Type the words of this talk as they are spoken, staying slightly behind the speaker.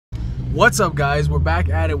What's up, guys? We're back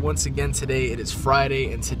at it once again today. It is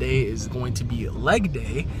Friday, and today is going to be leg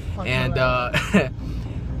day. And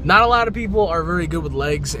not a lot of people are very good with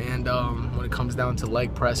legs, and when it comes down to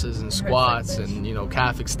leg presses and squats and, you know,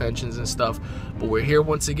 calf extensions and stuff. But we're here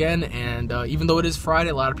once again, and even though it is Friday,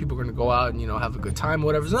 a lot of people are going to go out and, you know, have a good time or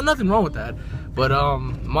whatever. There's nothing wrong with that. But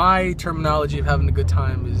my terminology of having a good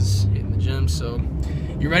time is hitting the gym. So,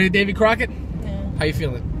 you ready, Davy Crockett? Yeah. How you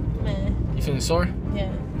feeling? Meh. You feeling sore?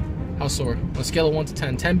 Yeah. How sore? On a scale of 1 to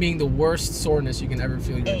 10, 10 being the worst soreness you can ever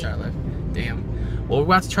feel in your entire life. Damn. Well, we're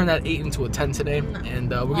about to turn that 8 into a 10 today, and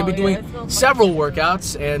we're going to be doing several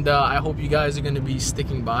workouts, and I hope you guys are going to be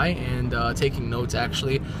sticking by and taking notes,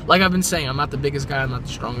 actually. Like I've been saying, I'm not the biggest guy, I'm not the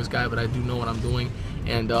strongest guy, but I do know what I'm doing,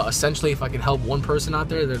 and essentially, if I can help one person out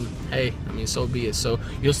there, then, hey, I mean, so be it. So,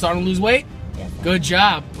 you're starting to lose weight? Yeah. Good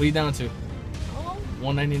job. What are you down to?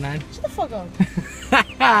 199? Shut the fuck up.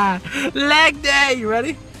 Leg day! You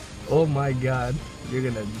ready? Oh my god, you're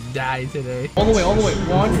gonna die today. All the way, all the way.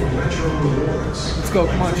 1. Let's go,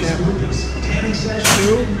 come on, champ. 2.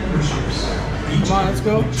 Come on, let's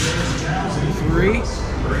go. 3.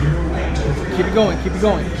 Keep it going, keep it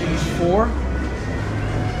going. 4.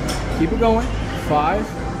 Keep it going. 5.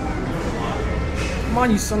 Come on,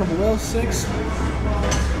 you son of a whale. 6.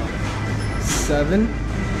 7.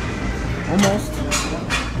 Almost.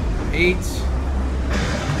 8.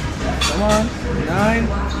 Come on. 9.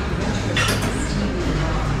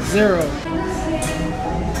 0. 1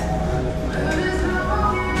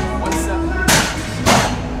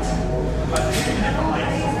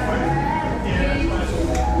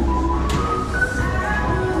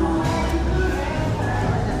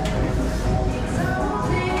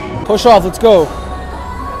 Push off, let's go.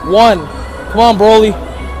 1. Come on, Broly.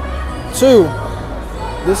 2.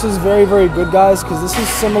 This is very, very good, guys, because this is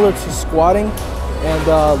similar to squatting. And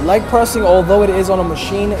leg pressing, although it is on a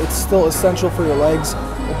machine, it's still essential for your legs.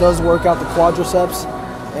 It does work out the quadriceps,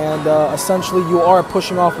 and essentially you are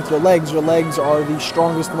pushing off with your legs. Your legs are the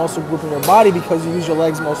strongest muscle group in your body because you use your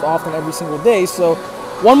legs most often every single day. So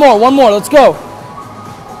one more, let's go.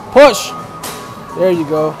 Push. There you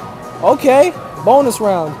go. Okay, bonus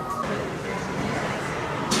round.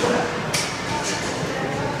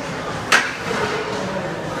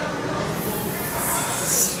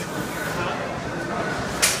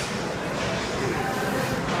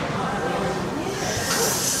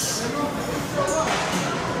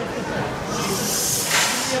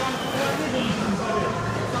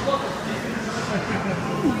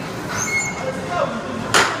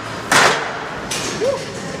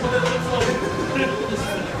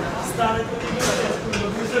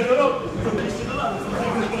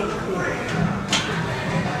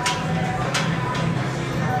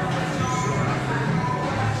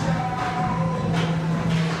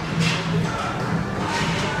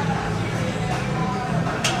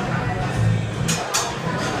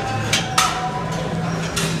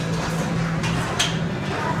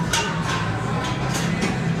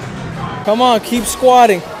 Come on, keep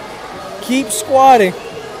squatting. Keep squatting.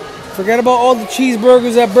 Forget about all the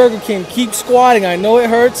cheeseburgers at Burger King. Keep squatting. I know it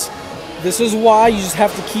hurts. This is why you just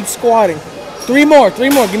have to keep squatting. 3 more.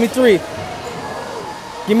 Give me 3.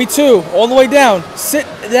 Give me 2. All the way down. Sit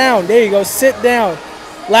down. There you go. Sit down.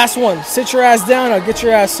 Last one. Sit your ass down. Now get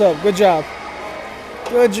your ass up. Good job.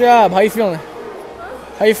 Good job. How you feeling?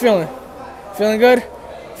 How you feeling? Feeling good?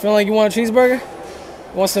 Feeling like you want a cheeseburger?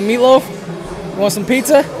 You want some meatloaf? You want some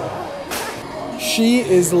pizza? She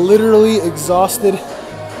is literally exhausted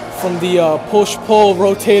from the push-pull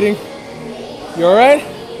rotating. You alright?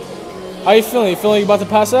 How you feeling? You feeling like you're about to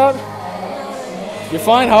pass out? You're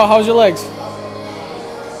fine? How's your legs?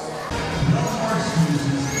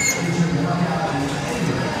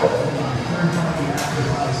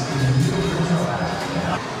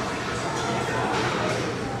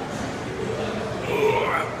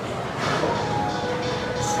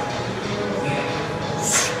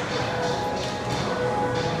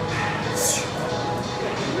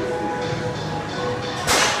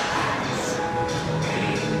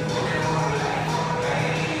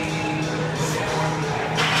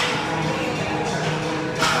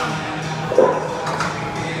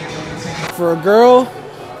 For a girl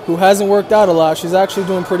who hasn't worked out a lot, she's actually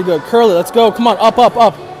doing pretty good. Curl it. Let's go. Come on. Up, up,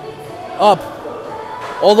 up.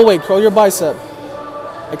 Up. All the way. Curl your bicep.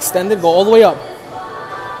 Extend it. Go all the way up.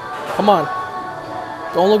 Come on.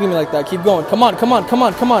 Don't look at me like that. Keep going. Come on. Come on. Come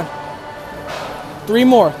on. Come on. 3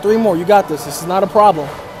 more. 3 more. You got this. This is not a problem.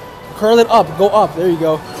 Curl it up. Go up. There you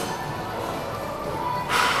go.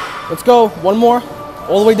 Let's go. 1 more.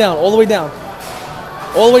 All the way down. All the way down.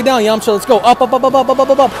 All the way down, Yamcha. Let's go. Up, up, up, up, up, up, up,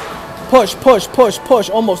 up, up. Push, push, push, push.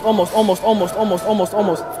 Almost, almost, almost, almost, almost, almost,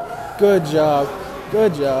 almost. Good job.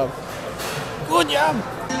 Good job. Good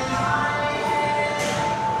job.